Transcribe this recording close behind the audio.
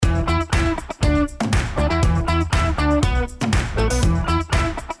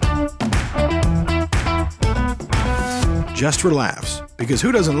just for laughs, because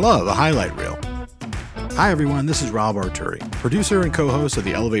who doesn't love a highlight reel? Hi everyone, this is Rob Arturi, producer and co-host of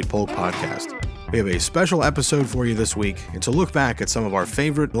the Elevate Polk podcast. We have a special episode for you this week, and to look back at some of our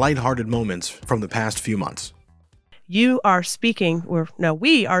favorite lighthearted moments from the past few months. We are speaking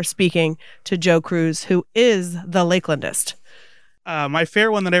to Joe Cruz, who is the Lakelandist. My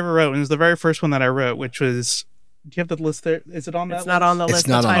favorite one that I ever wrote, and it was the very first one that I wrote, which was, do you have the list there? Is it on that It's not on the list. It's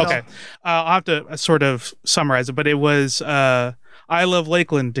not on. Okay. I'll have to sort of summarize it, but it was, I love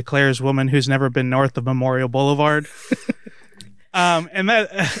Lakeland, declares woman who's never been north of Memorial Boulevard. And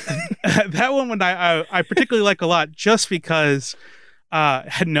that one I particularly like a lot, just because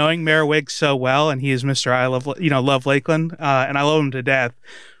knowing Mayor Wiggs so well, and he is Mr. I love Lakeland, and I love him to death.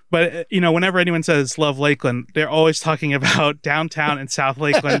 But, whenever anyone says love Lakeland, they're always talking about downtown and South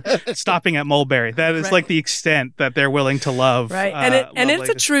Lakeland stopping at Mulberry. That is like the extent that they're willing to love. Right. And it's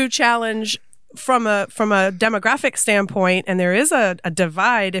a true challenge from a demographic standpoint. And there is a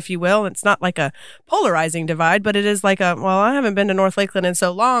divide, if you will. It's not like a polarizing divide, but it is like I haven't been to North Lakeland in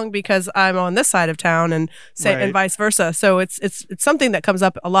so long because I'm on this side of town and vice versa. So it's something that comes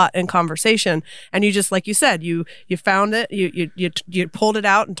up a lot in conversation. And you just, like you said, you found it, you pulled it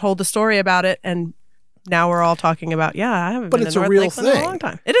out and told the story about it, and now we're all talking about, I haven't been to North Lakeland in a long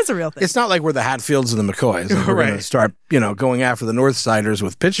time. It is a real thing. It's not like we're the Hatfields and the McCoys. Like we're going to start, going after the Northsiders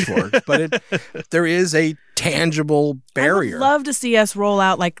with pitchforks. But there is a tangible barrier. I would love to see us roll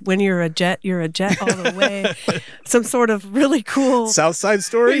out, like, when you're a jet all the way. Some sort of really cool South Side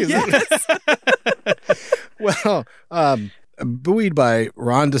Story? Yes. Well, buoyed by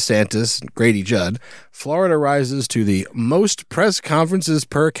Ron DeSantis, Grady Judd, Florida rises to the most press conferences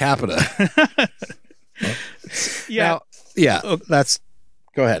per capita. Go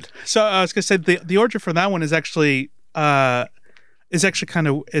ahead. So I was going to say the origin for that one is actually kind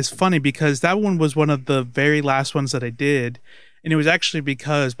of funny, because that one was one of the very last ones that I did. And it was actually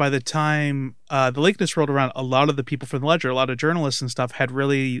because by the time the Lakelandist rolled around, a lot of the people from the Ledger, a lot of journalists and stuff, had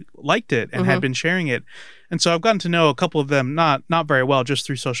really liked it and had been sharing it. And so I've gotten to know a couple of them, not very well, just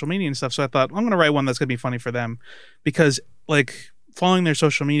through social media and stuff. So I thought, I'm going to write one that's going to be funny for them, because following their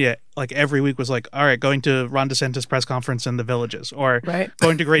social media, every week was all right, going to Ron DeSantis press conference in the Villages, or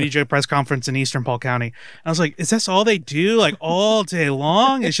going to Grady Judd press conference in Eastern Polk County. And I was like, is this all they do all day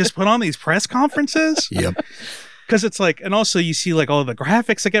long? Is just put on these press conferences? Yep. Because it's and also you see all the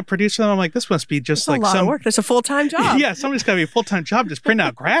graphics that get produced for them. I'm like, this must be just a lot of work. It's a full-time job. Yeah, somebody's got to be a full-time job just print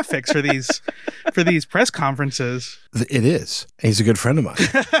out graphics for these press conferences. It is. He's a good friend of mine.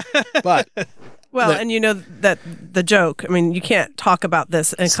 But well, and that the joke, you can't talk about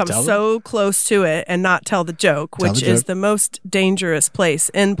this and come so close to it and not tell the joke, which is the most dangerous place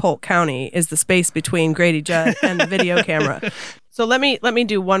in Polk County is the space between Grady Judd and the video camera. So let me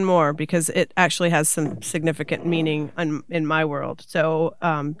do one more, because it actually has some significant meaning in my world. So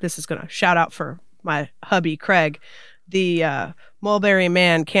this is going to shout out for my hubby, Craig. The Mulberry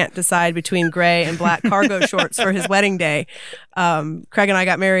man can't decide between gray and black cargo shorts for his wedding day. Craig and I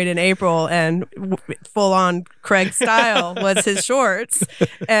got married in April, and full-on Craig style was his shorts.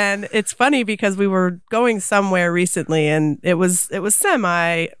 And it's funny because we were going somewhere recently, and it was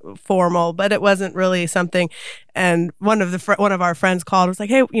semi-formal, but it wasn't really something. And one of our friends called and was like,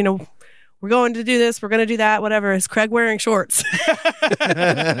 hey, we're going to do this, we're going to do that, whatever. Is Craig wearing shorts? And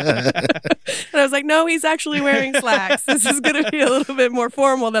I was like, no, he's actually wearing slacks. This is going to be a little bit more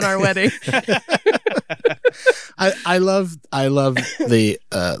formal than our wedding. I love the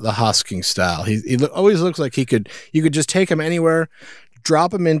Hosking style. He always looks like you could just take him anywhere,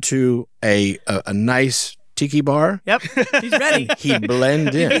 drop him into a nice tiki bar. Yep, he's ready. He'd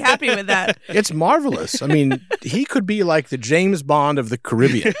blend in. He'd be happy with that. It's marvelous. He could be like the James Bond of the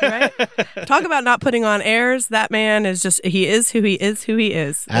Caribbean. Right? Talk about not putting on airs. That man is just, he is who he is, who he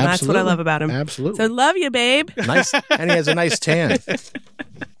is. And that's what I love about him. Absolutely. So love you, babe. Nice. And he has a nice tan.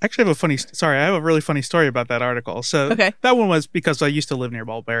 Actually, I have a really funny story about that article. So that one was because I used to live near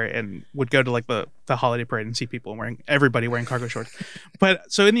Mulberry and would go to the holiday parade and see people everybody wearing cargo shorts.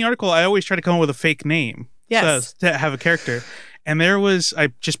 But so in the article, I always try to come up with a fake name. Yes. To have a character. And I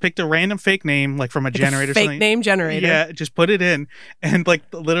just picked a random fake name, from a generator or something. Fake name generator. Yeah, just put it in. And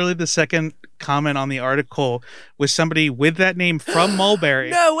literally the second comment on the article was somebody with that name from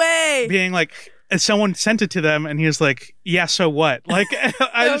Mulberry. No way. Being and someone sent it to them, and he was like, yeah, so what? I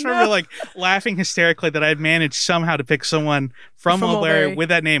just remember laughing hysterically that I had managed somehow to pick someone from Mulberry with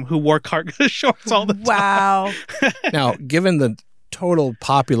that name who wore cargo shorts all the time. Wow. Now, given the total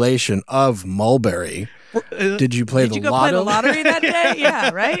population of Mulberry, did you play the lotto? Did you go play the lottery that day? Yeah,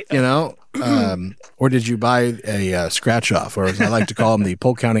 right? Or did you buy a scratch off, or as I like to call them, the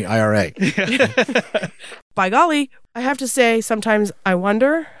Polk County IRA? By golly, I have to say, sometimes I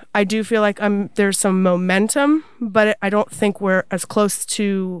wonder. I do feel like there's some momentum, but I don't think we're as close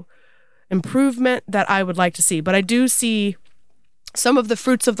to improvement that I would like to see. But I do see some of the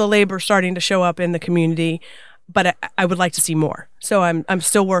fruits of the labor starting to show up in the community, but I would like to see more. So I'm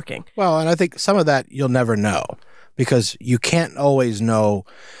still working. Well, and I think some of that you'll never know because you can't always know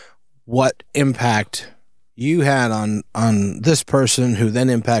what impact you had on this person who then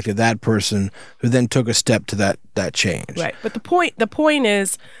impacted that person who then took a step to that change. Right. But the point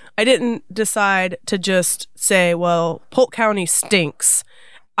is, I didn't decide to just say, well, Polk County stinks.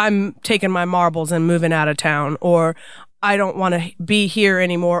 I'm taking my marbles and moving out of town, or I don't want to be here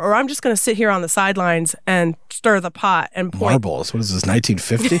anymore, or I'm just going to sit here on the sidelines and stir the pot and point. Marbles? What is this,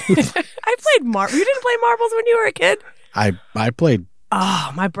 1950? I played marbles. You didn't play marbles when you were a kid? I played.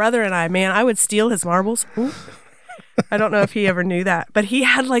 Oh, my brother and I would steal his marbles. Ooh. I don't know if he ever knew that, but he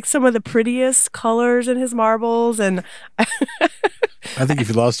had like some of the prettiest colors in his marbles, and I think if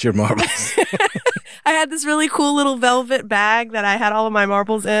you lost your marbles. I had this really cool little velvet bag that I had all of my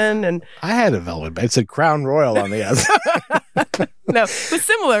marbles in, and I had a velvet bag. It said Crown Royal on the outside. No, it was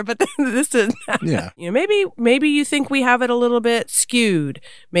similar, but this didn't. Yeah. You know, maybe you think we have it a little bit skewed.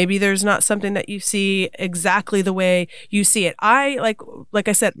 Maybe there's not something that you see exactly the way you see it. I like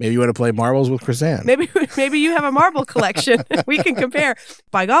I said. Maybe you want to play marbles with Chrisanne. Maybe you have a marble collection. We can compare.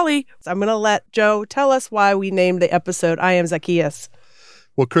 By golly, I'm going to let Joe tell us why we named the episode "I Am Zacchaeus."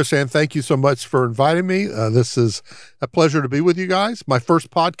 Well, Chrisanne, thank you so much for inviting me. This is a pleasure to be with you guys. My first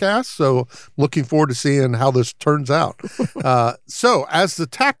podcast, so looking forward to seeing how this turns out. So as the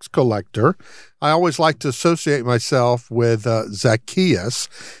tax collector, I always like to associate myself with Zacchaeus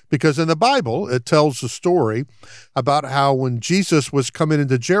because in the Bible, it tells the story about how when Jesus was coming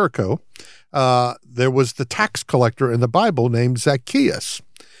into Jericho, there was the tax collector in the Bible named Zacchaeus.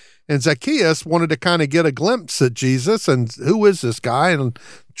 And Zacchaeus wanted to kind of get a glimpse at Jesus and who is this guy and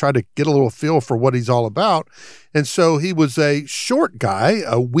try to get a little feel for what he's all about. And so he was a short guy,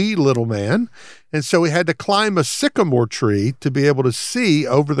 a wee little man. And so he had to climb a sycamore tree to be able to see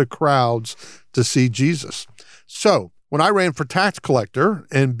over the crowds to see Jesus. So when I ran for tax collector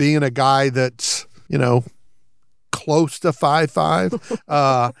and being a guy that's, close to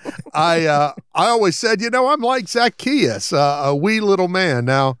 5'5", I always said, I'm like Zacchaeus, a wee little man.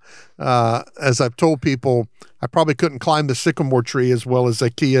 Now, as I've told people, I probably couldn't climb the sycamore tree as well as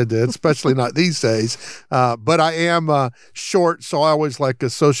Zacchaeus did, especially not these days. But I am short, so I always like to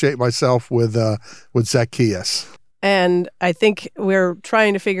associate myself with Zacchaeus. And I think we're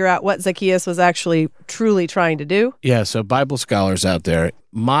trying to figure out what Zacchaeus was actually truly trying to do. Yeah, so Bible scholars out there,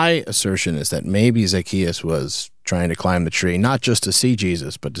 my assertion is that maybe Zacchaeus was trying to climb the tree, not just to see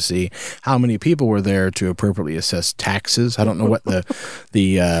Jesus, but to see how many people were there to appropriately assess taxes. I don't know what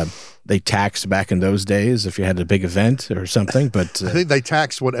they taxed back in those days if you had a big event or something, but... I think they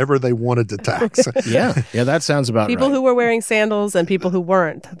taxed whatever they wanted to tax. Yeah, that sounds about people right. People who were wearing sandals and people who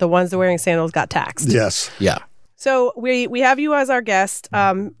weren't. The ones that were wearing sandals got taxed. Yes. Yeah. So we have you as our guest,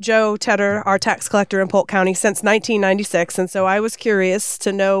 Joe Tedder, our tax collector in Polk County since 1996. And so I was curious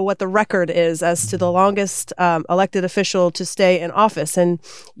to know what the record is as to the longest elected official to stay in office. And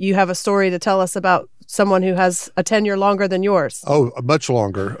you have a story to tell us about someone who has a tenure longer than yours. Oh, much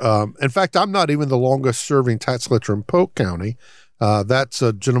longer. In fact, I'm not even the longest serving tax collector in Polk County. That's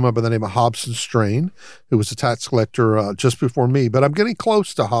a gentleman by the name of Hobson Strain, who was a tax collector just before me. But I'm getting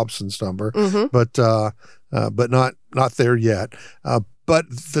close to Hobson's number, but not there yet. But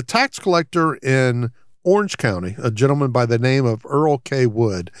the tax collector in Orange County, a gentleman by the name of Earl K.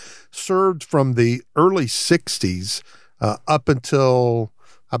 Wood, served from the early 60s up until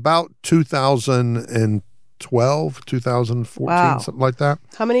about 2012, 2014, wow. Something like that.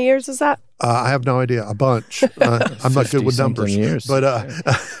 How many years is that? I have no idea. A bunch. I'm not good with numbers. Years. But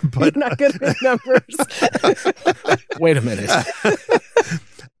You're not good with numbers. Wait a minute.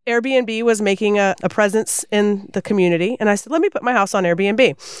 Airbnb was making a presence in the community, and I said, let me put my house on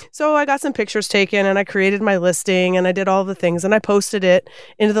Airbnb. So I got some pictures taken, and I created my listing, and I did all the things, and I posted it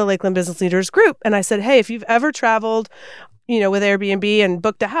into the Lakeland Business Leaders group. And I said, hey, if you've ever traveled with Airbnb and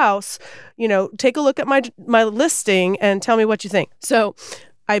booked a house, take a look at my listing and tell me what you think. So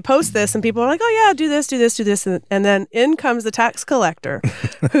I post this and people are like, oh yeah, do this. And then in comes the tax collector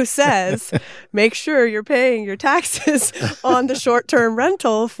who says, make sure you're paying your taxes on the short-term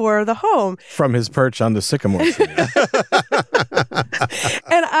rental for the home. From his perch on the sycamore tree.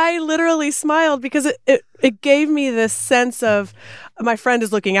 And I literally smiled because it gave me this sense of my friend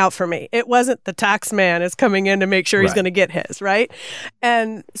is looking out for me. It wasn't the tax man is coming in to make sure he's going to get his, right?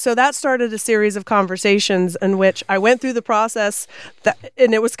 And so that started a series of conversations in which I went through the process,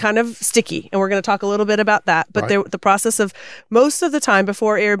 and it was kind of sticky. And we're going to talk a little bit about that. But the process of most of the time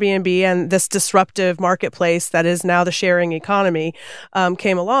before Airbnb and this disruptive marketplace that is now the sharing economy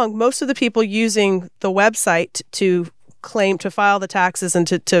came along, most of the people using the website to claim to file the taxes and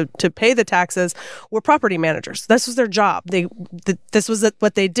to pay the taxes were property managers. This was their job. This was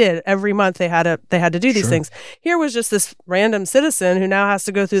what they did every month. They had to do these things. Here was just this random citizen who now has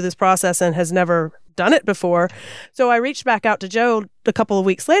to go through this process and has never done it before. So I reached back out to Joe a couple of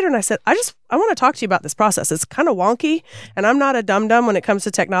weeks later and I said, I want to talk to you about this process. It's kind of wonky and I'm not a dum-dum when it comes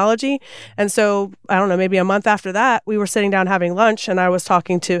to technology. And so, I don't know, maybe a month after that, we were sitting down having lunch and I was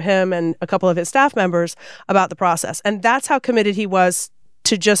talking to him and a couple of his staff members about the process. And that's how committed he was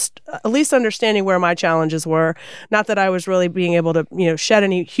to just at least understanding where my challenges were. Not that I was really being able to, shed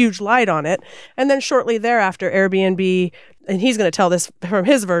any huge light on it. And then shortly thereafter, Airbnb, and he's going to tell this from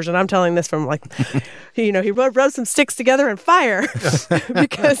his version. I'm telling this from he rubbed some sticks together and fire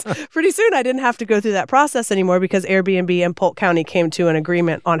because pretty soon I didn't have to go through that process anymore because Airbnb and Polk County came to an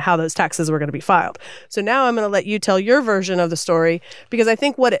agreement on how those taxes were going to be filed. So now I'm going to let you tell your version of the story because I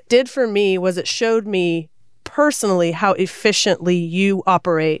think what it did for me was it showed me personally how efficiently you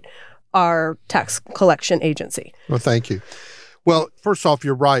operate our tax collection agency. Well, thank you. Well, first off,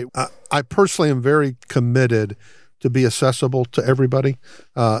 you're right. I personally am very committed to be accessible to everybody,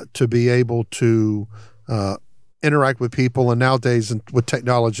 to be able to interact with people. And nowadays with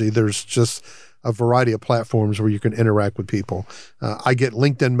technology, there's just a variety of platforms where you can interact with people. I get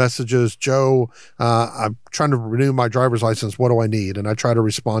LinkedIn messages, Joe, I'm trying to renew my driver's license. What do I need? And I try to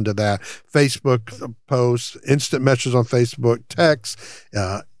respond to that. Facebook posts, instant messages on Facebook, text,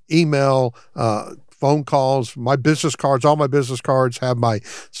 email, phone calls, my business cards, all my business cards have my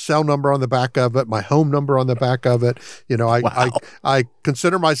cell number on the back of it, my home number on the back of it. I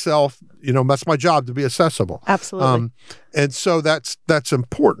consider myself, that's my job, to be accessible. Absolutely. And so that's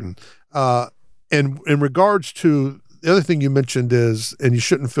important. And in regards to the other thing you mentioned is, and you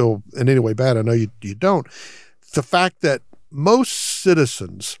shouldn't feel in any way bad, I know you don't, the fact that most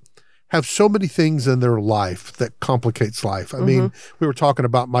citizens have so many things in their life that complicates life. I mean, we were talking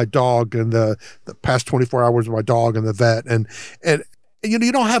about my dog and the past 24 hours with my dog and the vet. And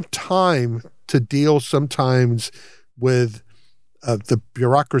you don't have time to deal sometimes with the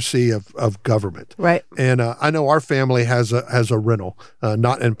bureaucracy of government. Right. And I know our family has a rental,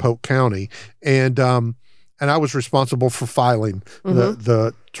 not in Polk County. And I was responsible for filing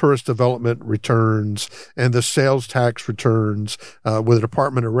the tourist development returns and the sales tax returns with the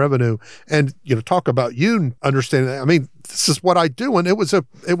Department of Revenue. And talk about you understanding that. I mean, this is what I do, and it was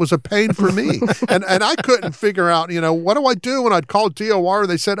a pain for me. and I couldn't figure out, what do I do? And I'd call DOR.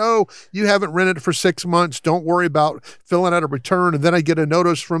 They said, "Oh, you haven't rented for 6 months. Don't worry about filling out a return." And then I get a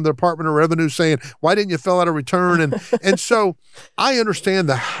notice from the Department of Revenue saying, "Why didn't you fill out a return?" And so I understand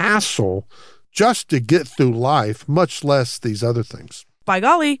the hassle just to get through life, much less these other things. By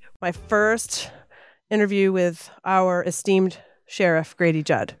golly, my first interview with our esteemed Sheriff Grady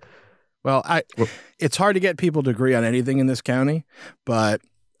Judd. Well, it's hard to get people to agree on anything in this county, but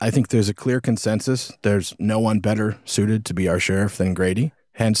I think there's a clear consensus. There's no one better suited to be our sheriff than Grady.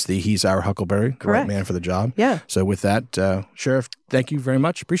 Hence he's our Huckleberry, the right man for the job. Yeah. So with that, Sheriff, thank you very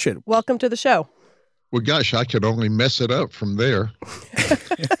much. Appreciate it. Welcome to the show. Well, gosh, I could only mess it up from there.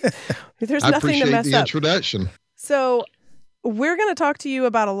 There's nothing to mess up. I appreciate the introduction. So we're going to talk to you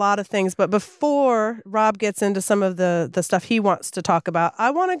about a lot of things, but before Rob gets into some of the stuff he wants to talk about, I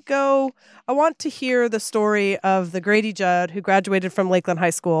want to hear the story of the Grady Judd who graduated from Lakeland High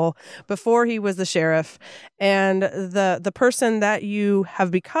School before he was the sheriff. And the person that you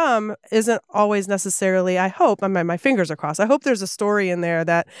have become isn't always necessarily, I hope, my fingers are crossed. I hope there's a story in there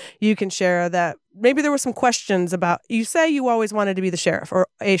that you can share that maybe there were some questions about, you say you always wanted to be the sheriff or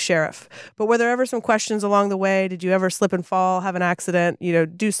a sheriff, but were there ever some questions along the way? Did you ever slip and fall, have an accident,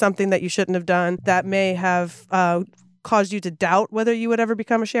 do something that you shouldn't have done that may have caused you to doubt whether you would ever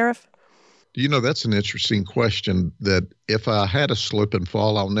become a sheriff? That's an interesting question that if I had a slip and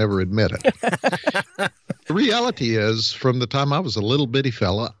fall, I'll never admit it. The reality is, from the time I was a little bitty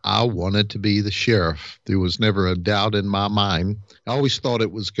fella, I wanted to be the sheriff. There was never a doubt in my mind. I always thought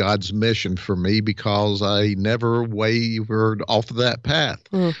it was God's mission for me because I never wavered off of that path,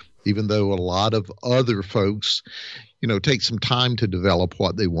 even though a lot of other folks, take some time to develop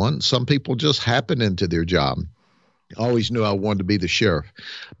what they want. Some people just happen into their job. I always knew I wanted to be the sheriff.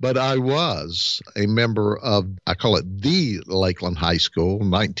 But I was a member of, I call it the Lakeland High School,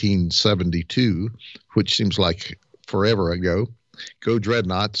 1972, which seems like forever ago. Go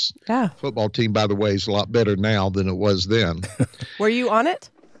Dreadnoughts. Yeah. Football team, by the way, is a lot better now than it was then. Were you on it?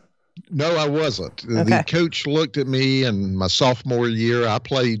 No, I wasn't. Okay. The coach looked at me, and my sophomore year, I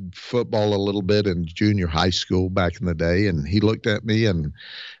played football a little bit in junior high school back in the day, and he looked at me, and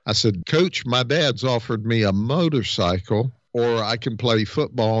I said, Coach, my dad's offered me a motorcycle, or I can play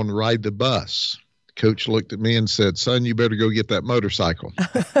football and ride the bus. Coach looked at me and said, son, you better go get that motorcycle.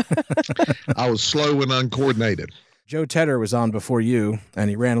 I was slow and uncoordinated. Joe Tedder was on before you, and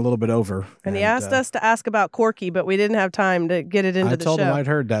he ran a little bit over. And he asked us to ask about Corky, but we didn't have time to get it into the show. I told him I'd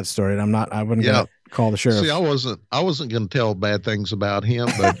heard that story, and I wasn't going to call the sheriff. See, I wasn't going to tell bad things about him,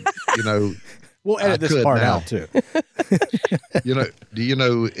 but, we'll edit this part out, too. Do you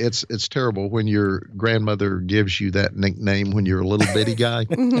know, it's terrible when your grandmother gives you that nickname when you're a little bitty guy?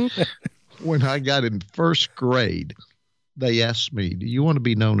 When I got in first grade, they asked me, do you want to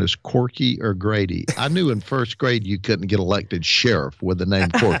be known as Corky or Grady? I knew in first grade you couldn't get elected sheriff with the name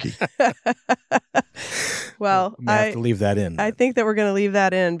Corky. Well, I have to leave that in. I think that we're going to leave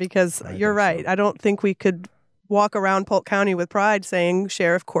that in because you're right. So. I don't think we could walk around Polk County with pride saying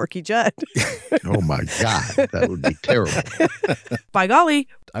Sheriff Corky Judd. Oh, my God. That would be terrible. By golly.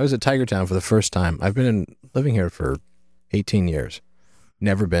 I was at Tigertown for the first time. I've been living here for 18 years.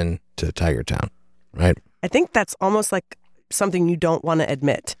 Never been to Tigertown, right? I think that's almost like something you don't want to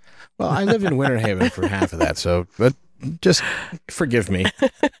admit. Well, I lived in Winter Haven for half of that, but just forgive me.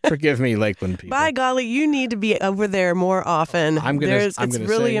 Forgive me, Lakeland people. By golly, you need to be over there more often. It's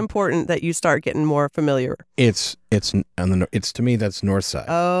really important that you start getting more familiar. It's to me that's north side.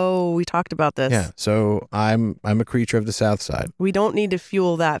 Oh, we talked about this. Yeah, so I'm a creature of the south side. We don't need to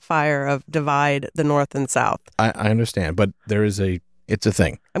fuel that fire of divide the north and south. I understand, but it's a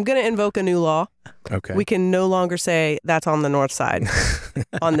thing. I'm going to invoke a new law. Okay. We can no longer say that's on the north side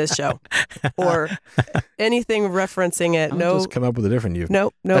on this show or anything referencing it. I'll just come up with a different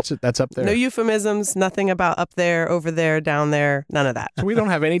Nope. That's up there. No euphemisms, nothing about up there, over there, down there, none of that. So we don't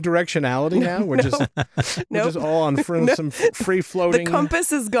have any directionality now? We're just all on some free-floating... The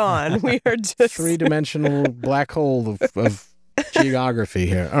compass is gone. We are just... three-dimensional black hole of geography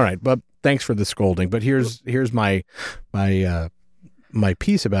here. All right, but thanks for the scolding. But here's my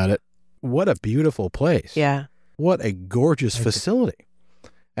piece about it. What a beautiful place. Yeah. What a gorgeous facility.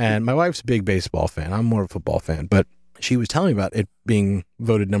 And my wife's a big baseball fan. I'm more of a football fan. But she was telling me about it being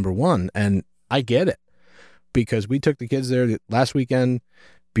voted number one. And I get it. Because we took the kids there last weekend.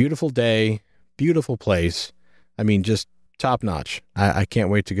 Beautiful day. Beautiful place. I mean, just top notch. I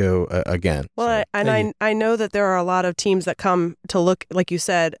can't wait to go again. Well, so, I know that there are a lot of teams that come to look, like you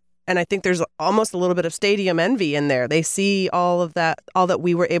said, and I think there's almost a little bit of stadium envy in there. They see all that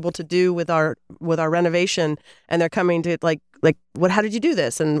we were able to do with our renovation, and they're coming to like how did you do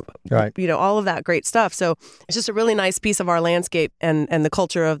this? And right. All of that great stuff. So it's just a really nice piece of our landscape and the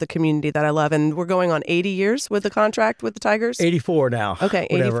culture of the community that I love. And we're going on 80 years with the contract with the Tigers. 84 now. Okay,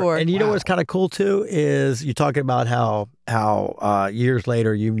 whatever. 84. And you know what's kind of cool too is you're talking about how years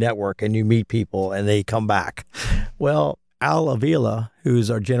later you network and you meet people and they come back. Well, Al Avila, who's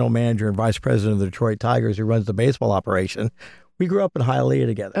our general manager and vice president of the Detroit Tigers, who runs the baseball operation, we grew up in Hialeah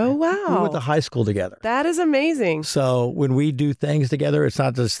together. Oh, wow. We went to high school together. That is amazing. So when we do things together, it's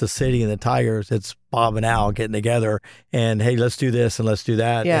not just the city and the Tigers, it's Bob and Al getting together and, hey, let's do this and let's do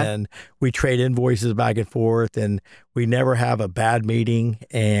that. Yeah. And we trade invoices back and forth and we never have a bad meeting.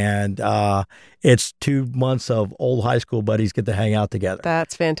 And it's 2 months of old high school buddies get to hang out together.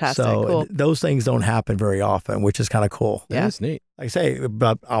 That's fantastic. So cool. Those things don't happen very often, which is kind of cool. Yeah. That's neat. Like I say,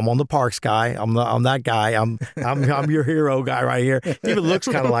 but I'm on the Parks guy. I'm that guy. I'm your hero guy right here. He even looks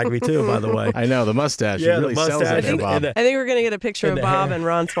kind of like me too, by the way. I know the mustache. Yeah, really the sells mustache. it, Bob. I think we're going to get a picture of Bob and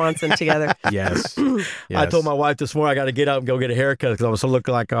Ron Swanson together. Yes. I told my wife this morning I got to get up and go get a haircut because I was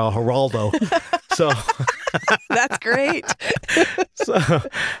looking like Geraldo. So that's great. So,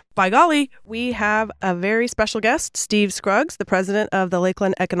 by golly, we have a very special guest, Steve Scruggs, the president of the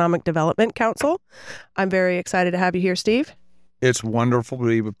Lakeland Economic Development Council. I'm very excited to have you here, Steve. It's wonderful to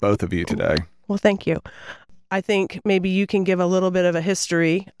be with both of you today. Well, thank you. I think maybe you can give a little bit of a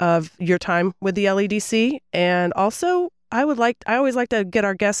history of your time with the LEDC, and also I always like to get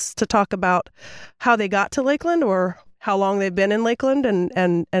our guests to talk about how they got to Lakeland or how long they've been in Lakeland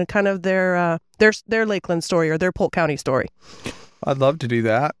and kind of their Lakeland story or their Polk County story. I'd love to do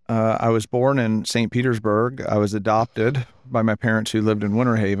that. I was born in St. Petersburg. I was adopted by my parents who lived in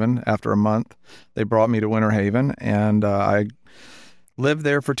Winter Haven. After a month, they brought me to Winter Haven, and I lived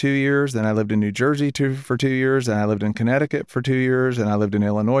there for 2 years. Then I lived in New Jersey for 2 years. Then I lived in Connecticut for 2 years. And I lived in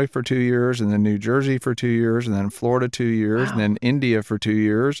Illinois for 2 years. And then New Jersey for 2 years. And then Florida 2 years. Wow. And then India for 2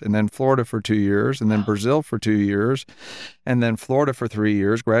 years. And then Florida for 2 years. And then Brazil for 2 years. And then Florida for 3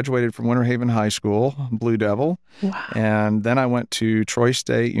 years. Graduated from Winter Haven High School, Blue Devil. Wow. And then I went to Troy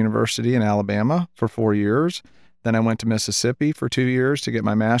State University in Alabama for 4 years. Then I went to Mississippi for 2 years to get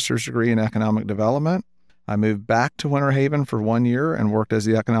my master's degree in economic development. I moved back to Winter Haven for 1 year and worked as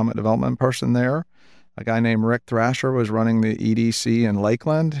the economic development person there. A guy named Rick Thrasher was running the EDC in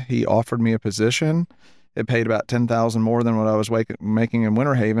Lakeland. He offered me a position. It paid about $10,000 more than what I was making in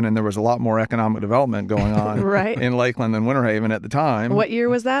Winter Haven, and there was a lot more economic development going on Right. in Lakeland than Winter Haven at the time. What year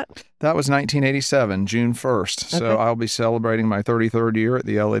was that? That was 1987, June 1st. So Okay. I'll be celebrating my 33rd year at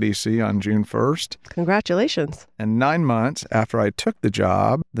the LADC on June 1st. Congratulations. And 9 months after I took the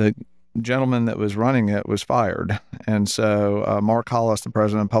job, the gentleman that was running it was fired. And so Mark Hollis, the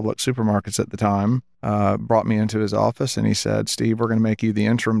president of Public Supermarkets at the time, brought me into his office and he said, Steve, we're going to make you the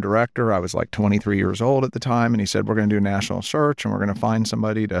interim director. I was like 23 years old at the time. And he said, we're going to do a national search and we're going to find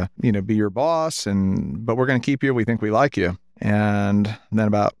somebody to, be your boss. But we're going to keep you. We think we like you. And then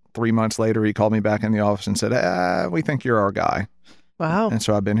about 3 months later, he called me back in the office and said, we think you're our guy. Wow. And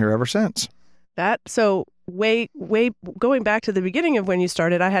so I've been here ever since. So way going back to the beginning of when you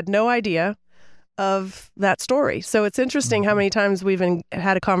started, I had no idea of that story. So it's interesting how many times we've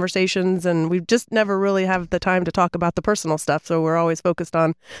had conversations and we just never really have the time to talk about the personal stuff. So we're always focused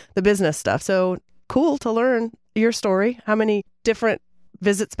on the business stuff. So cool to learn your story. How many different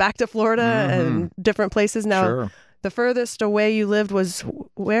visits back to Florida and different places now? Sure. The furthest away you lived was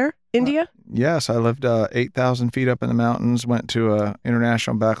where? India? Yes, I lived 8,000 feet up in the mountains, went to a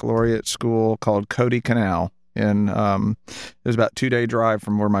international baccalaureate school called Cody Canal. It was about 2-day drive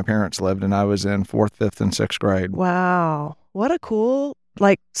from where my parents lived, and I was in 4th, 5th, and 6th grade. Wow. What a cool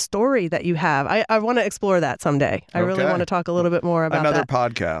story that you have. I want to explore that someday. I really want to talk a little bit more about another that.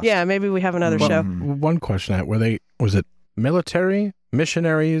 podcast. Yeah, maybe we have another show. One question: was it military,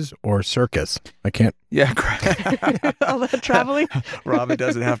 missionaries, or circus? I can't. Yeah, all that traveling. Rob, it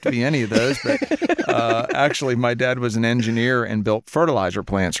doesn't have to be any of those, but actually, my dad was an engineer and built fertilizer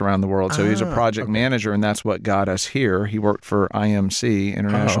plants around the world. So he's a project manager, and that's what got us here. He worked for IMC,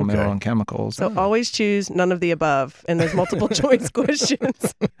 International Mineral and Chemicals. So always choose none of the above in those multiple choice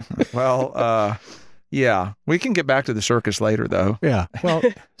questions. Well, yeah, we can get back to the circus later, though. Yeah. Well,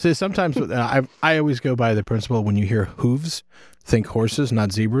 see, sometimes I always go by the principle: when you hear hooves, think horses,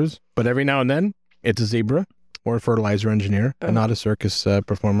 not zebras. But every now and then, it's a zebra or a fertilizer engineer, and not a circus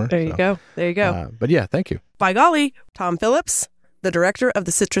performer. There you go. There you go. But yeah, thank you. By golly, Tom Phillips, the director of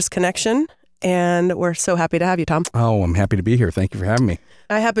the Citrus Connection, and we're so happy to have you, Tom. Oh, I'm happy to be here. Thank you for having me.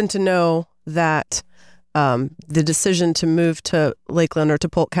 I happen to know that the decision to move to Lakeland or to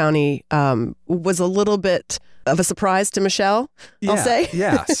Polk County was a little bit of a surprise to Michelle, I'll say.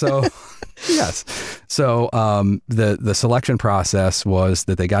 Yeah. So, yes. So the selection process was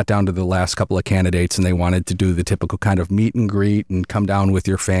that they got down to the last couple of candidates and they wanted to do the typical kind of meet and greet and come down with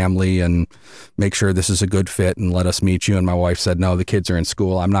your family and make sure this is a good fit and let us meet you. And my wife said, no, the kids are in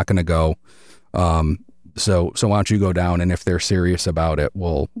school. I'm not going to go. So why don't you go down? And if they're serious about it,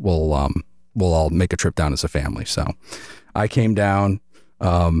 we'll all make a trip down as a family. So I came down,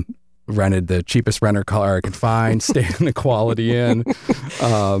 rented the cheapest renter car I could find, stayed in the Quality Inn,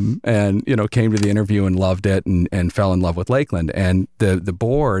 and, came to the interview and loved it and fell in love with Lakeland. And the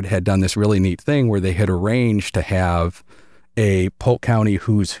board had done this really neat thing where they had arranged to have a Polk County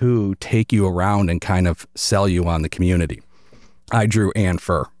who's who take you around and kind of sell you on the community. I drew Ann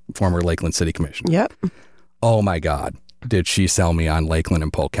Furr, former Lakeland City Commissioner. Yep. Oh my God. Did she sell me on Lakeland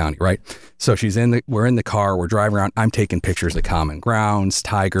and Polk County, right? So we're in the car, we're driving around. I'm taking pictures of Common Grounds,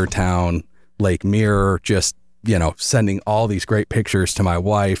 Tiger Town, Lake Mirror, just, sending all these great pictures to my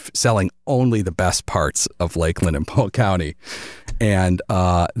wife, selling only the best parts of Lakeland and Polk County. And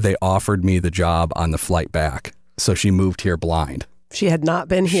they offered me the job on the flight back. So she moved here blind. She had not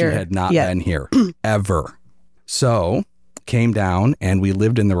been here. She had not been here ever. So came down and we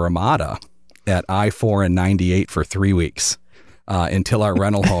lived in the Ramada at I-4 and 98 for 3 weeks until our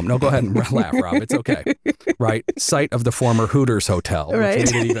rental home. No, go ahead and laugh, Rob. It's okay. Right? Site of the former Hooters Hotel, which made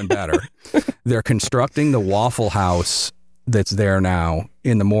it even better. They're constructing the Waffle House that's there now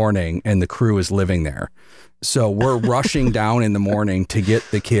in the morning, and the crew is living there. So we're rushing down in the morning to get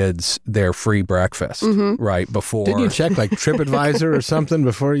the kids their free breakfast, right, before. Didn't you check TripAdvisor or something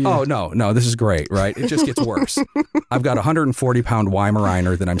before you? Oh, no, this is great, right? It just gets worse. I've got a 140-pound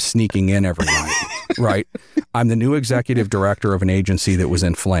Weimaraner that I'm sneaking in every night, right? I'm the new executive director of an agency that was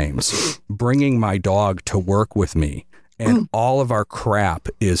in flames, bringing my dog to work with me and all of our crap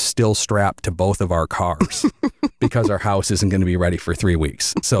is still strapped to both of our cars because our house isn't going to be ready for 3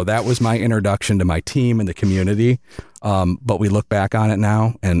 weeks. So that was my introduction to my team and the community. But we look back on it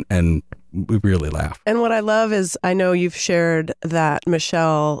now and we really laugh. And what I love is I know you've shared that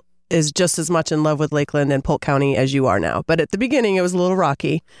Michelle is just as much in love with Lakeland and Polk County as you are now. But at the beginning, it was a little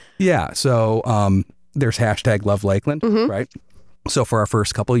rocky. Yeah. So there's hashtag Love Lakeland, right? So for our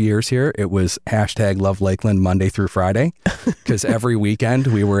first couple of years here, it was hashtag Love Lakeland Monday through Friday, because every weekend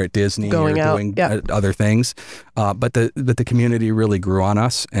we were at Disney going or out, doing other things. But the community really grew on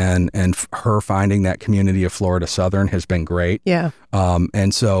us, and her finding that community of Florida Southern has been great. Yeah.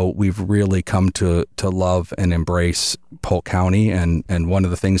 And so we've really come to love and embrace Polk County, and one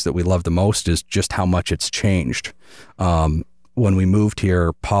of the things that we love the most is just how much it's changed. When we moved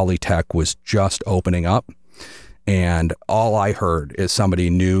here, Polytech was just opening up. And all I heard is somebody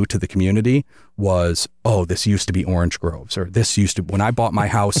new to the community was, oh, this used to be orange groves, or this used to, when I bought my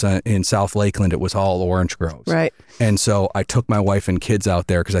house in South Lakeland, it was all orange groves. Right. And so I took my wife and kids out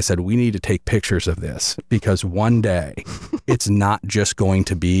there because I said, we need to take pictures of this, because one day it's not just going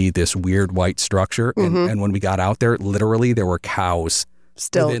to be this weird white structure. And when we got out there, literally there were cows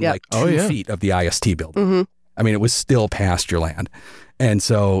still within like 2 feet of the IST building. I mean, it was still pasture land. And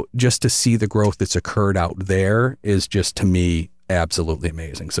so just to see the growth that's occurred out there is just, to me, absolutely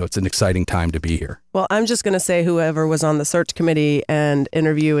amazing. So it's an exciting time to be here. Well, I'm just going to say whoever was on the search committee and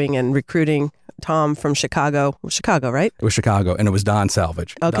interviewing and recruiting Tom from Chicago, right? It was Chicago, and it was Don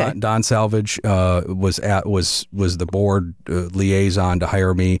Salvage. Okay. Don Salvage was the board liaison to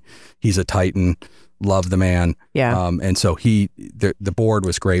hire me. He's a Titan. Love the man. Yeah. And so the board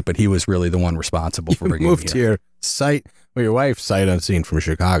was great, but he was really the one responsible for bringing me moved here. Here, sight, well, your wife sight unseen from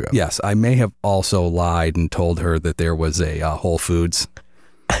Chicago. Yes, I may have also lied and told her that there was a Whole Foods,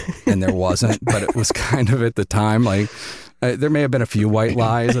 and there wasn't, but it was kind of at the time like. There may have been a few white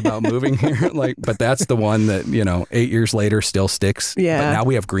lies about moving here, but that's the one that 8 years later still sticks. Yeah. But now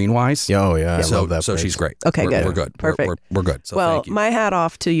we have Greenwise. Oh yeah, I love that. So place. She's great. Okay, we're good. good. Perfect. We're good. So well, thank you. my hat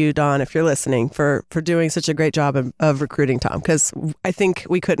off to you, Don, if you're listening, for doing such a great job of recruiting Tom, because I think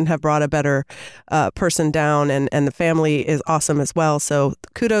we couldn't have brought a better person down, and the family is awesome as well. So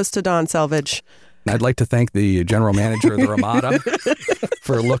kudos to Don Salvage. I'd like to thank the general manager of the Ramada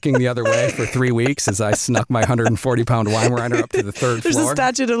for looking the other way for 3 weeks as I snuck my 140-pound Weimaraner up to the third There's floor. a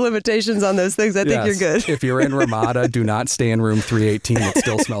statute of limitations on those things. I think you're good. If you're in Ramada, do not stay in room 318. It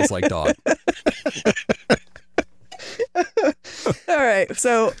still smells like dog. All right.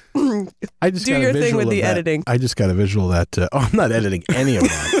 So I just do your thing with the editing. I just got a visual of that. I'm not editing any of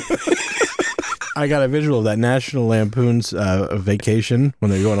that. I got a visual of that National Lampoon's Vacation when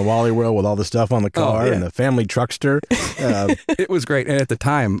they go into Wally World with all the stuff on the car and the family truckster. It was great. And at the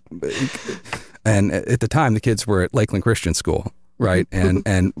time, the kids were at Lakeland Christian School, right?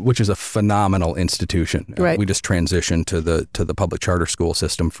 And which is a phenomenal institution. Right. We just transitioned to the public charter school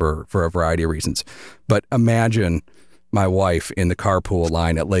system for a variety of reasons. But imagine my wife in the carpool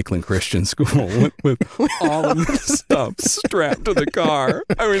line at Lakeland Christian School with all of the stuff strapped to the car.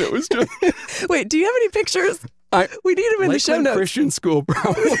 I mean, it was just... Wait, do you have any pictures? We need them in the show Lakeland notes. Christian School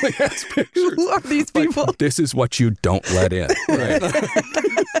probably has pictures. Who are these people? This is what you don't let in. Right?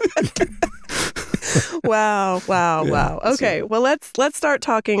 Wow. Okay, well, let's start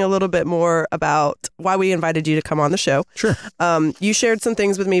talking a little bit more about why we invited you to come on the show. Sure. You shared some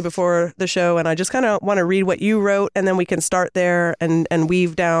things with me before the show, and I just kind of want to read what you wrote, and then we can start there and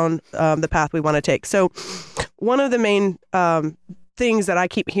weave down the path we want to take. So one of the main things that I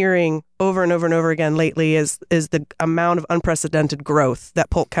keep hearing over and over and over again lately is the amount of unprecedented growth that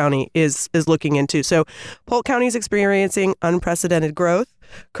Polk County is looking into. So Polk County is experiencing unprecedented growth.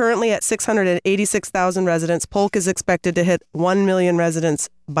 Currently at 686,000 residents, Polk is expected to hit 1 million residents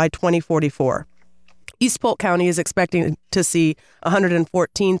by 2044. East Polk County is expecting to see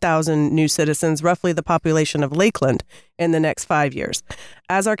 114,000 new citizens, roughly the population of Lakeland, in the next 5 years.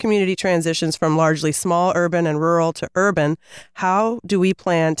 As our community transitions from largely small urban and rural to urban, how do we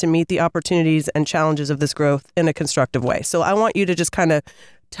plan to meet the opportunities and challenges of this growth in a constructive way? So I want you to just kind of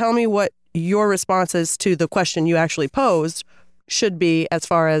tell me what your responses to the question you actually posed should be as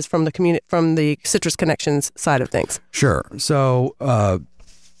far as from the Citrus Connections side of things. Sure. So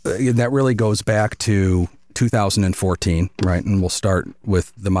that really goes back to 2014, right? And we'll start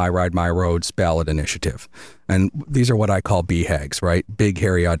with the My Ride, My Roads ballot initiative. And these are what I call BHAGs, right? Big,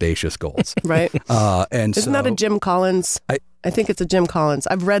 hairy, audacious goals. Right. And Isn't that a Jim Collins? I think it's a Jim Collins.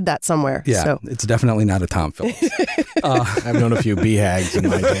 I've read that somewhere. Yeah, so. It's definitely not a Tom Phillips. I've known a few BHAGs in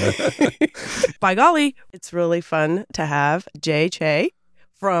my day. By golly, it's really fun to have Jay Che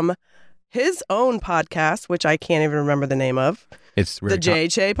from his own podcast, which I can't even remember the name of. It's the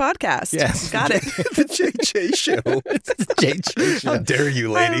JJ Podcast. Yes. Got it. The JJ Show. It's the JJ Show. How dare you,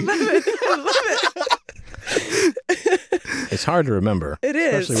 lady? I love it. It's hard to remember. It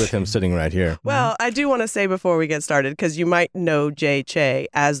is. Especially with him sitting right here. Well, I do want to say before we get started, because you might know Jay Che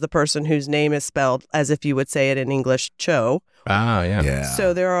as the person whose name is spelled as if you would say it in English, Cho. Ah, yeah. Yeah.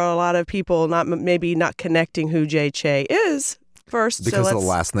 So there are a lot of people maybe not connecting who Jay Che is first. Because of the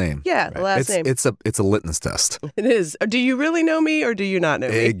last name. Yeah, the last name. It's a litmus test. It is. Do you really know me or do you not know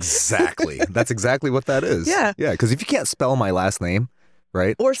me? Exactly. That's exactly what that is. Yeah. Yeah, because if you can't spell my last name,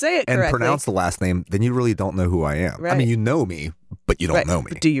 right? Or say it and correctly. pronounce the last name, then you really don't know who I am. Right. I mean, you know me, but you don't know me.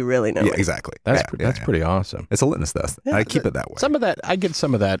 But do you really know Yeah, me? exactly. That's Yeah, pretty awesome. It's a litmus test. Yeah. I keep it that way. Some of that, I get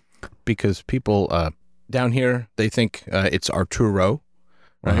some of that because people down here, they think it's Arturo,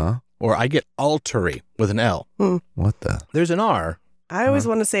 right? Uh-huh. Or I get Alturi with an L. What the? There's an R. I always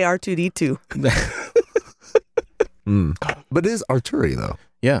want to say R2D2. But it is Arturi, though.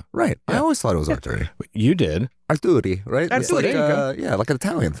 Yeah. Right. I always thought it was Arturi. You did. Arturi, right? It's like, Arturi. like an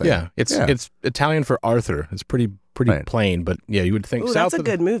Italian thing. Yeah. It's Italian for Arthur. It's pretty Right. plain, but yeah, you would think Ooh, south that's a of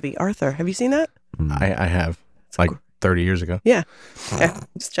good movie. Arthur. Have you seen that? I have. It's like 30 years ago. Yeah.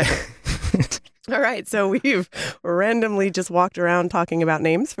 Just check it. All right. So we've randomly just walked around talking about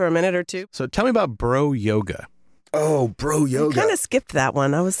names for a minute or two. So tell me about bro yoga. Oh, bro yoga. Kind of skipped that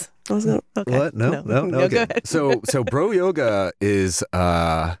one. I was gonna, okay. What? No. Okay. Go ahead. So bro yoga is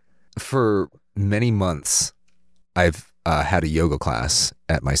for many months I've had a yoga class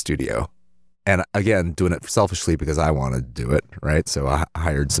at my studio. And again, doing it selfishly because I wanted to do it, right? So I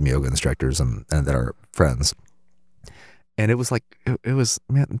hired some yoga instructors and that are friends. And it was like, it was,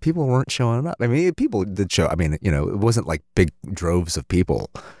 man, people weren't showing up. I mean, people did show. I mean, it wasn't like big droves of people,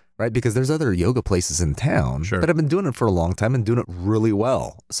 right? Because there's other yoga places in town that have been doing it for a long time and doing it really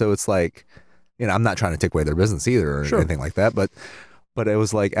well. So it's like, I'm not trying to take away their business either or anything like that. But it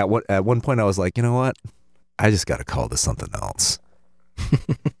was like, at one point I was like, you know what? I just got to call this something else.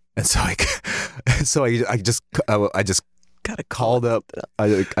 And so I just called up.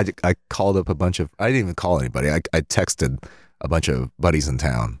 I called up a bunch of. I didn't even call anybody. I texted a bunch of buddies in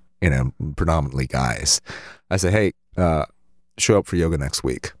town. Predominantly guys. I said, hey, show up for yoga next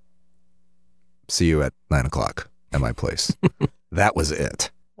week. See you at 9:00 at my place. That was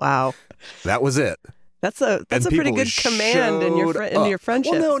it. Wow. That was it. That's a pretty good command in your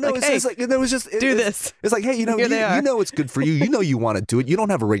friendship. Well, no, like, hey, it's like it was just do this. It's like, hey, you know it's good for you. You know you want to do it. You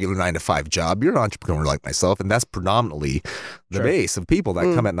don't have a regular 9-to-5 job. You're an entrepreneur like myself, and that's predominantly the base of people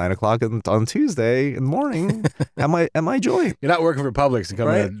that come at 9:00 on Tuesday in the morning. at my joint. You're not working for Publix and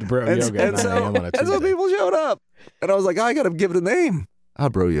coming to bro yoga at 9 a.m. on a Tuesday. And so people showed up, and I was like, I got to give it a name.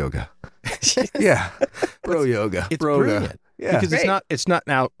 Bro yoga. Yeah, bro yoga. It's bro brilliant. Yeah, because it's not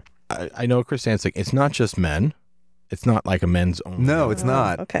now. I know Chris Stan's like, it's not just men. It's not like a men's only. No, it's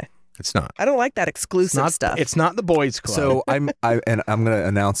not. Okay. It's not. I don't like that exclusive stuff. It's not the boys' club. So I'm going to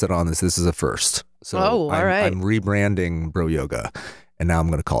announce it on this. This is a first. So all right. I'm rebranding Bro Yoga, and now I'm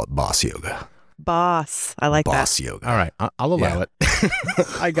going to call it Boss Yoga. Boss. I like Boss Yoga. All right, I'll allow it.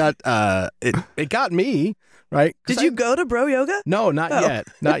 I got it got me right. Did you go to Bro Yoga? No, not yet.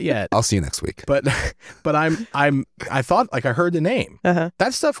 Not yet. I'll see you next week. But I thought, like, I heard the name.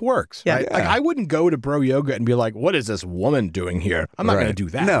 That stuff works. Yeah. Right? Like, I wouldn't go to Bro Yoga and be like, what is this woman doing here? I'm not going to do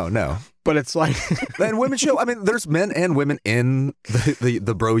that. No. But it's like and women show. I mean, there's men and women in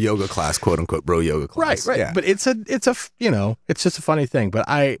the Bro Yoga class, quote unquote Bro Yoga class. Right. Yeah. But it's just a funny thing. But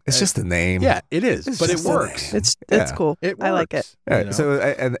it's just a name. Yeah, it is. But it works. It's cool. It works. I like it. Right. So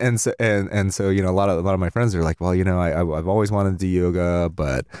so a lot of my friends are like, well, I've always wanted to do yoga,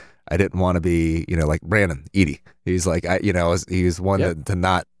 but I didn't want to be, like Brandon Edie. He's like, he's one to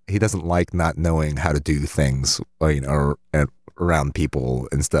not. He doesn't like not knowing how to do things, or around people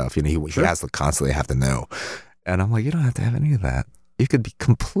and stuff. He has to constantly have to know. And I'm like, you don't have to have any of that. You could be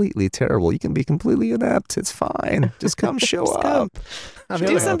completely terrible. You can be completely inept. It's fine. Just come show up.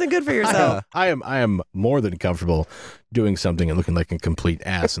 Do something good for yourself. I am more than comfortable doing something and looking like a complete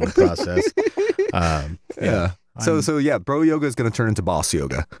ass in the process. Yeah. So Bro Yoga is going to turn into Boss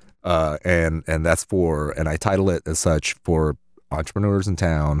Yoga. And that's and I title it as such for entrepreneurs in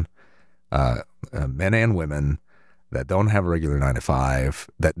town, men and women that don't have a regular 9-to-5,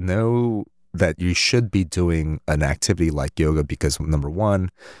 that know that you should be doing an activity like yoga because, number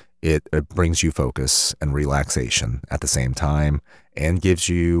one, it brings you focus and relaxation at the same time and gives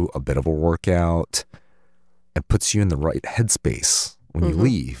you a bit of a workout and puts you in the right headspace when you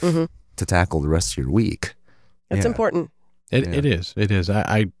leave to tackle the rest of your week. It's important. It is.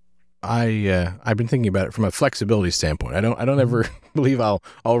 I I've been thinking about it from a flexibility standpoint. I don't ever believe I'll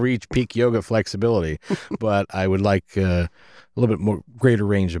reach peak yoga flexibility, but I would like a little bit more greater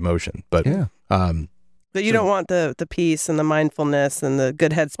range of motion. But Yeah. But you don't want the peace and the mindfulness and the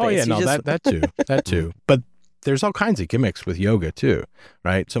good headspace. Oh yeah, You just- that too. But there's all kinds of gimmicks with yoga too,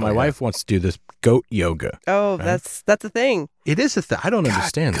 right? So my wife wants to do this goat yoga. Oh, right? that's a thing. It is a thing. I don't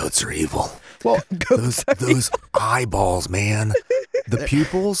understand. Goats are evil. Well, Those eyeballs, man. The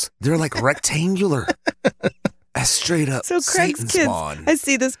pupils, they're like rectangular. That's straight up So Craig's Satan's kids, spawn. I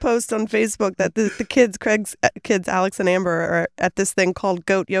see this post on Facebook that the kids, Craig's kids, Alex and Amber, are at this thing called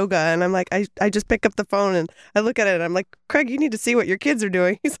goat yoga. And I'm like, I just pick up the phone and I look at it and I'm like, Craig, you need to see what your kids are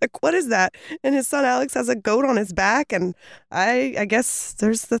doing. He's like, what is that? And his son Alex has a goat on his back. And I guess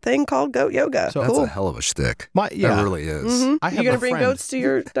there's the thing called goat yoga. So- That's cool. a hell of a shtick. Yeah. That really is. Mhm. I You have gonna a bring friend. goats to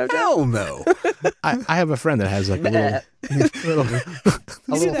your dojo? Hell no. I have a friend that has like a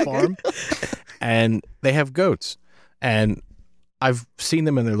little farm, and they have goats, and I've seen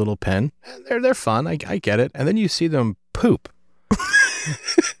them in their little pen. And they're fun. I get it. And then you see them poop,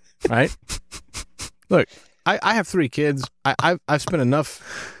 right? Look, I have 3 kids. I've spent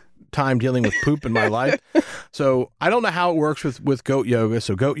enough time dealing with poop in my life, so I don't know how it works with goat yoga.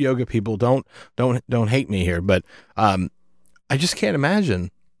 So goat yoga people don't hate me here, but I just can't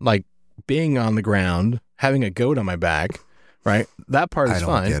imagine like being on the ground, having a goat on my back, right? That part is I don't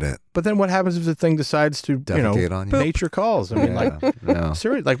fine. get it. But then what happens if the thing decides to, Defecate on you? nature calls? I mean, no.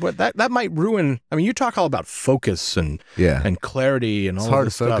 seriously, like what that might ruin. I mean, you talk all about focus and Yeah. clarity and It's all hard to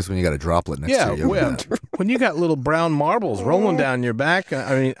this focus stuff. when you got a droplet next Yeah, to you. well, when you got little brown marbles rolling down your back,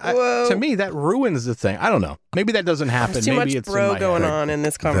 I mean, Whoa. to me that ruins the thing. I don't know. Maybe that doesn't happen. There's too Maybe much it's bro in my going head. on in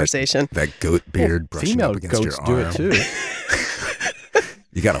this conversation. That goat beard brushing Female up against goats your do arm. it too.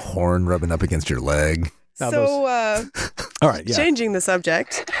 You got a horn rubbing up against your leg. So, All right, yeah. changing the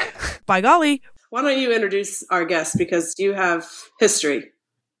subject. By golly, why don't you introduce our guest because you have history.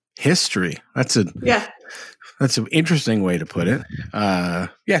 History. That's an interesting way to put it.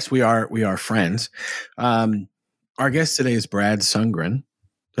 Yes, we are friends. Our guest today is Brad Sundgren.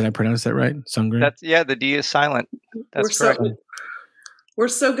 Did I pronounce that right? Sundgren? The D is silent. That's correct. We're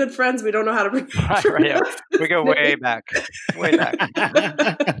so good friends. We don't know how to pronounce. Right, yeah. We go way back. Way back.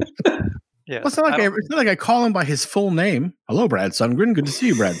 Yeah. Well, it's not like I call him by his full name. Hello, Brad Sundgren. Good to see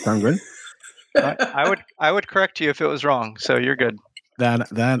you, Brad Sundgren. I would correct you if it was wrong. So you're good.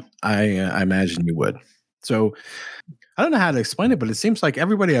 That I imagine you would. So I don't know how to explain it, but it seems like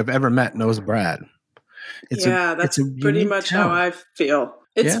everybody I've ever met knows Brad. That's a pretty unique much talent. how I feel.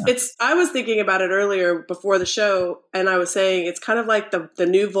 It's. I was thinking about it earlier before the show, and I was saying it's kind of like the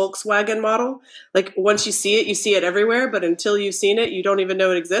new Volkswagen model. Like once you see it everywhere, but until you've seen it, you don't even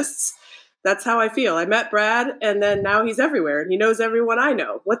know it exists. That's how I feel. I met Brad, and then now he's everywhere, and he knows everyone I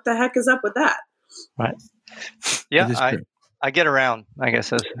know. What the heck is up with that? Right. Yeah, I get around, I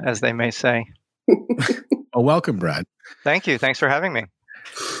guess, as they may say. Oh, welcome, Brad. Thank you. Thanks for having me.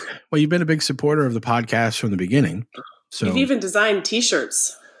 Well, you've been a big supporter of the podcast from the beginning. So You've even designed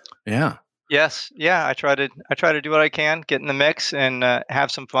T-shirts. yeah. Yes. Yeah. I try to do what I can, get in the mix, and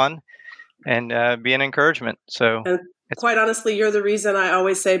have some fun, and be an encouragement. So. And quite honestly, you're the reason I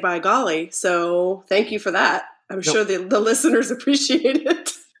always say by golly. So thank you for that. I'm sure the listeners appreciate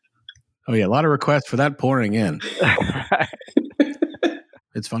it. Oh yeah, a lot of requests for that pouring in.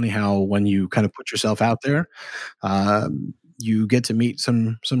 It's funny how when you kind of put yourself out there, you get to meet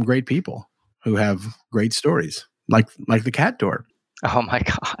some great people who have great stories, like the cat door. Oh my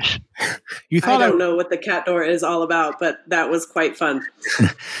gosh! You thought I don't know what the cat door is all about, but that was quite fun.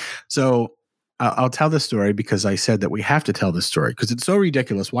 So I'll tell this story because I said that we have to tell this story because it's so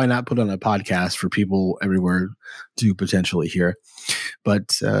ridiculous. Why not put on a podcast for people everywhere to potentially hear?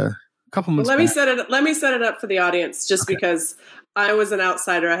 But a couple months. Let me set it up for the audience, just because I was an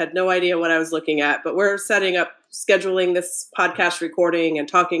outsider. I had no idea what I was looking at. But we're setting up, scheduling this podcast recording and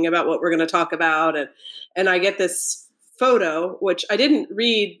talking about what we're going to talk about, and I get this photo, which I didn't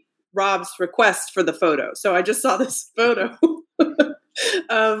read Rob's request for the photo, so I just saw this photo.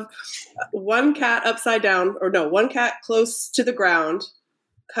 Of one cat upside down, one cat close to the ground,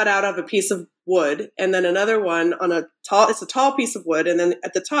 cut out of a piece of wood, and then another one on it's a tall piece of wood, and then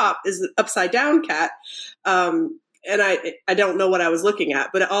at the top is the upside down cat. And I don't know what I was looking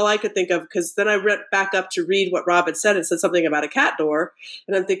at, but all I could think of, because then I went back up to read what Rob had said. It said something about a cat door.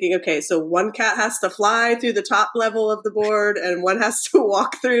 And I'm thinking, okay, so one cat has to fly through the top level of the board and one has to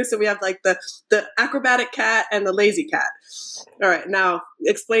walk through. So we have like the acrobatic cat and the lazy cat. All right. Now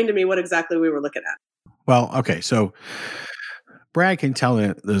explain to me what exactly we were looking at. Well, okay. So Brad can tell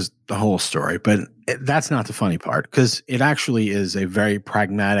the whole story, but that's not the funny part, because it actually is a very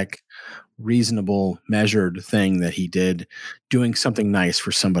pragmatic, reasonable, measured thing that he did, doing something nice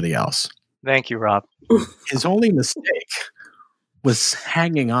for somebody else. Thank you, Rob. His only mistake was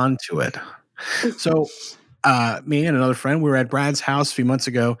hanging on to it. So me and another friend, we were at Brad's house a few months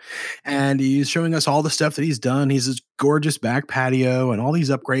ago, and he's showing us all the stuff that he's done. He's this gorgeous back patio and all these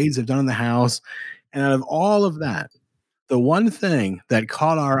upgrades they've done in the house. And out of all of that, the one thing that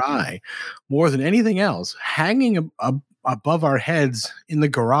caught our eye more than anything else, hanging above our heads in the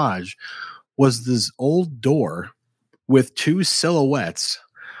garage, was this old door with two silhouettes,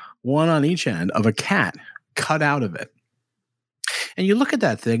 one on each end, of a cat cut out of it. And you look at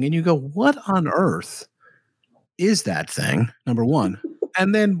that thing and you go, what on earth is that thing, number one?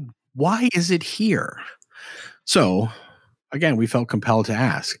 And then why is it here? So, again, we felt compelled to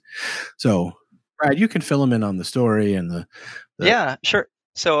ask. So, Brad, you can fill him in on the story and the Yeah, sure.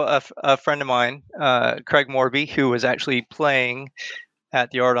 So a friend of mine, Craig Morby, who was actually playing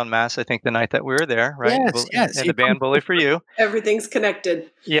at the Art on Mass, I think the night that we were there, right? Yes. And the band Bully for You. Everything's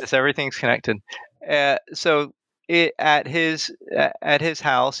connected. Yes, everything's connected. So at his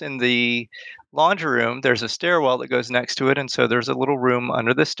house in the laundry room, there's a stairwell that goes next to it, and so there's a little room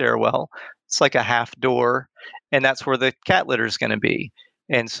under the stairwell. It's like a half door, and that's where the cat litter is going to be.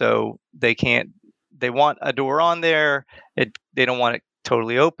 And so they want a door on there. They don't want it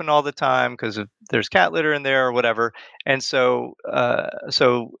totally open all the time because there's cat litter in there or whatever. And so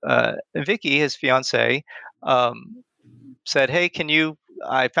Vicky, his fiance, said, "Hey,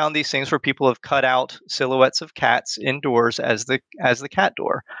 I found these things where people have cut out silhouettes of cats indoors as the cat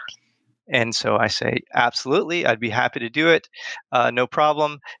door." And so I say, absolutely, I'd be happy to do it. No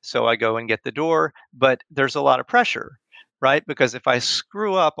problem. So I go and get the door, but there's a lot of pressure, right? Because if I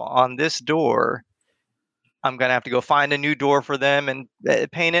screw up on this door, I'm going to have to go find a new door for them and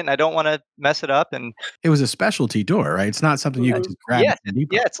paint it. And I don't want to mess it up. And it was a specialty door, right? It's not something you can just grab. Yeah,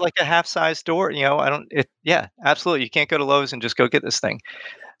 it's like a half-size door. Absolutely. You can't go to Lowe's and just go get this thing.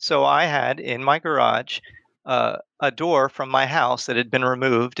 So I had in my garage a door from my house that had been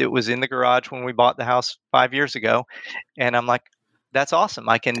removed. It was in the garage when we bought the house 5 years ago. And I'm like, that's awesome.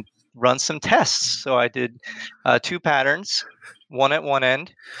 I can run some tests. So I did 2 patterns, one at one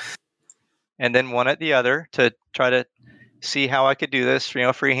end and then one at the other, to try to see how I could do this,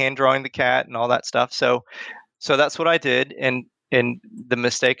 freehand drawing the cat and all that stuff. So that's what I did. And the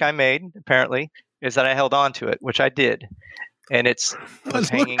mistake I made, apparently, is that I held on to it, which I did. And it's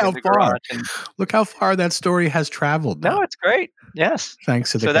hanging in the garage. Look how far that story has traveled now. No, it's great. Yes.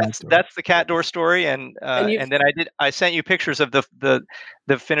 Thanks to the cat door. That's the cat door story. And then I sent you pictures of the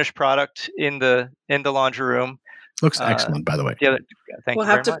finished product in the laundry room. Looks excellent, by the way. Thank we'll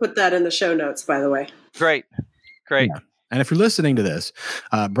you have to put that in the show notes, by the way. Great. Yeah. And if you're listening to this,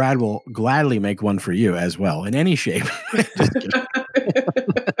 Brad will gladly make one for you as well, in any shape.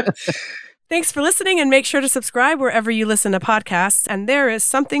 Thanks for listening, and make sure to subscribe wherever you listen to podcasts. And there is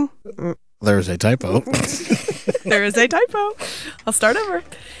something. There's a typo. There is a typo. I'll start over.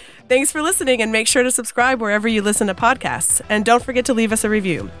 Thanks for listening, and make sure to subscribe wherever you listen to podcasts. And don't forget to leave us a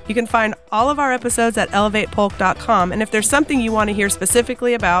review. You can find all of our episodes at elevatepolk.com. And if there's something you want to hear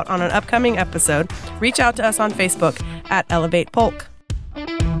specifically about on an upcoming episode, reach out to us on Facebook at Elevate Polk.